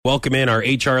Welcome in our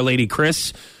HR lady,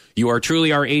 Chris. You are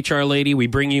truly our HR lady. We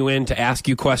bring you in to ask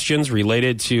you questions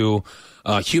related to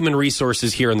human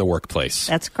resources here in the workplace.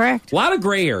 That's correct. A lot of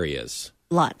gray areas.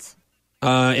 Lots.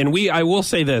 And I will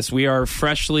say this, we are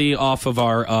freshly off of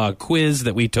our quiz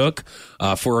that we took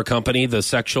for a company, the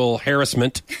sexual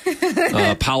harassment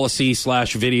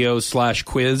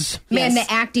policy/video/quiz. Man, the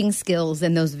acting skills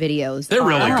in those videos. They're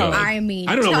really good. I mean,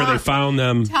 I don't know where they found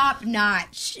them. Top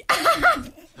notch.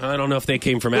 I don't know if they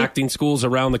came from acting schools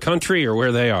around the country or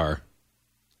where they are.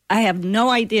 I have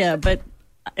no idea, but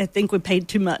I think we paid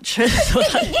too much. I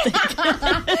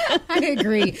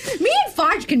agree. Me and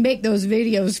Foch can make those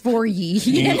videos for you.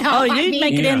 You'd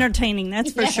make it entertaining,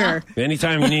 that's for sure.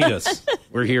 Anytime you need us,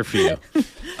 we're here for you.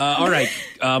 All right.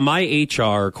 My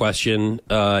HR question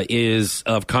is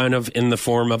of kind of in the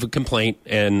form of a complaint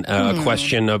and a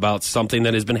question about something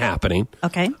that has been happening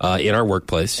in our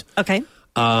workplace. Okay.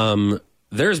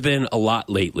 There's been a lot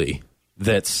lately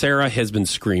that Sarah has been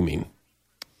screaming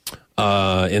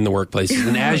in the workplace.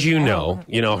 And as you know,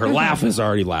 her laugh is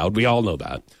already loud. We all know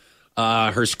that.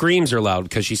 Her screams are loud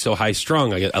because she's so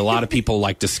high-strung. A lot of people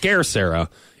like to scare Sarah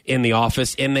in the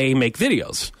office, and they make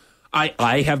videos.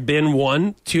 I have been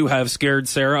one to have scared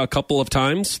Sarah a couple of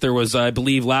times. There was, I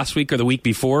believe, last week or the week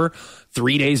before,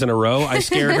 3 days in a row, I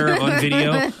scared her on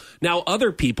video. Now,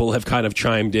 other people have kind of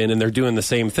chimed in, and they're doing the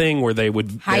same thing where they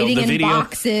would hiding the video, in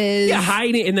boxes. Yeah,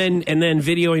 hiding, and then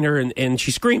videoing her, and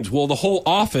she screams. Well, the whole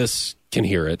office can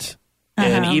hear it,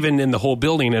 and even in the whole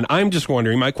building. And I'm just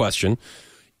wondering, my question,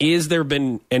 is there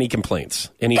been any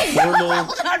complaints? Any formal...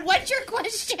 Hold on, what's your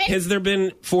question? Has there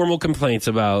been formal complaints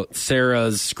about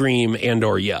Sarah's scream and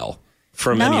or yell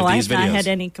from any of these videos? No, I've not had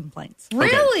any complaints.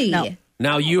 Really? Okay. No.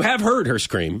 Now, you have heard her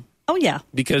scream. Oh, yeah.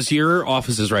 Because your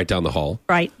office is right down the hall.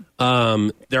 Right.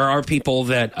 There are people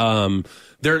that...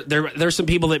 There's some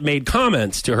people that made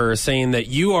comments to her saying that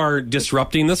you are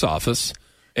disrupting this office,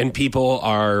 and people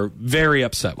are very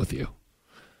upset with you.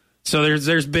 So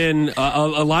there's been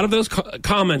a lot of those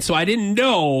comments. So I didn't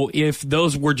know if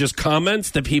those were just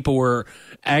comments that people were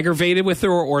aggravated with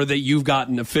her, or that you've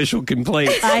gotten official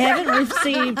complaints. I haven't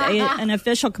received an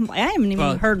official complaint. I haven't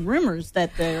even heard rumors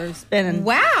that there's been.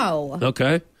 Wow.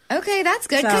 Okay. Okay, that's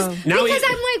good. So, because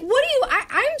I'm like, what do you...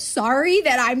 I'm sorry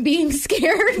that I'm being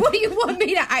scared. What do you want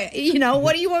me to...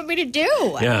 what do you want me to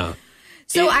do? Yeah.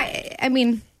 So, I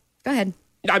mean, go ahead.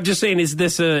 I'm just saying, is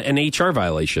this an HR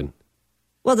violation?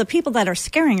 Well, the people that are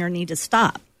scaring her need to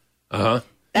stop. Uh-huh.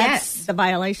 That's the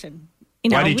violation.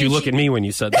 Why did you look at me when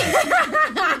you said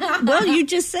that? Well, you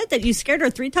just said that you scared her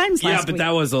 3 times last week. Yeah, but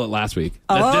that was last week.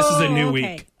 Oh, this is a new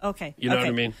week. Okay. You know what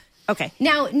I mean? Okay.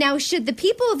 Now, should the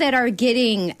people that are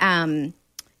getting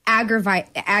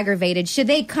aggravated, should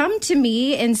they come to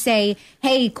me and say,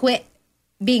 hey, quit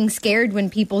being scared when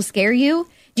people scare you?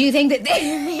 Do you think that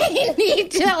they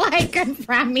need to,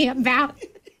 confront me about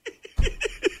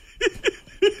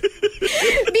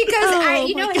because how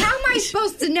am I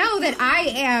supposed to know that I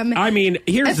am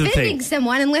here's the thing. offending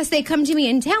someone unless they come to me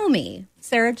and tell me?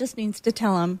 Sarah just needs to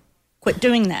tell them, quit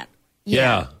doing that.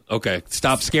 Yeah. Okay.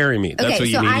 Stop scaring me. That's what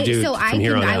you need to do from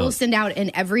here on out. I will send out an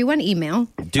everyone email.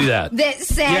 Do that. That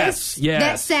says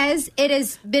that says it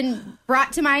has been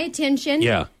brought to my attention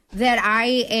that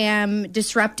I am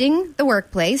disrupting the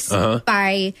workplace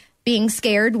by being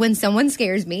scared when someone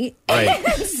scares me. Right.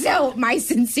 So my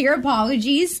sincere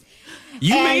apologies.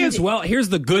 You may as well. Here's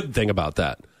the good thing about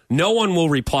that. No one will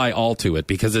reply all to it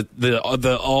because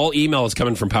the all email is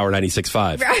coming from Power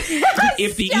 96.5.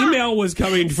 If the email was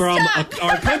coming from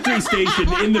our country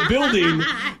station in the building,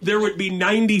 there would be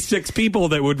 96 people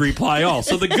that would reply all.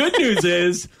 So the good news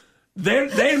is they're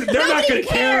not going to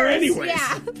care anyways.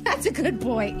 Yeah, that's a good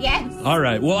point. Yes. All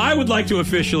right. Well, I would like to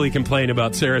officially complain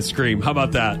about Sarah's scream. How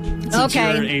about that? Okay. Since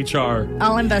you're in HR.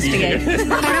 I'll investigate.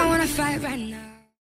 I don't want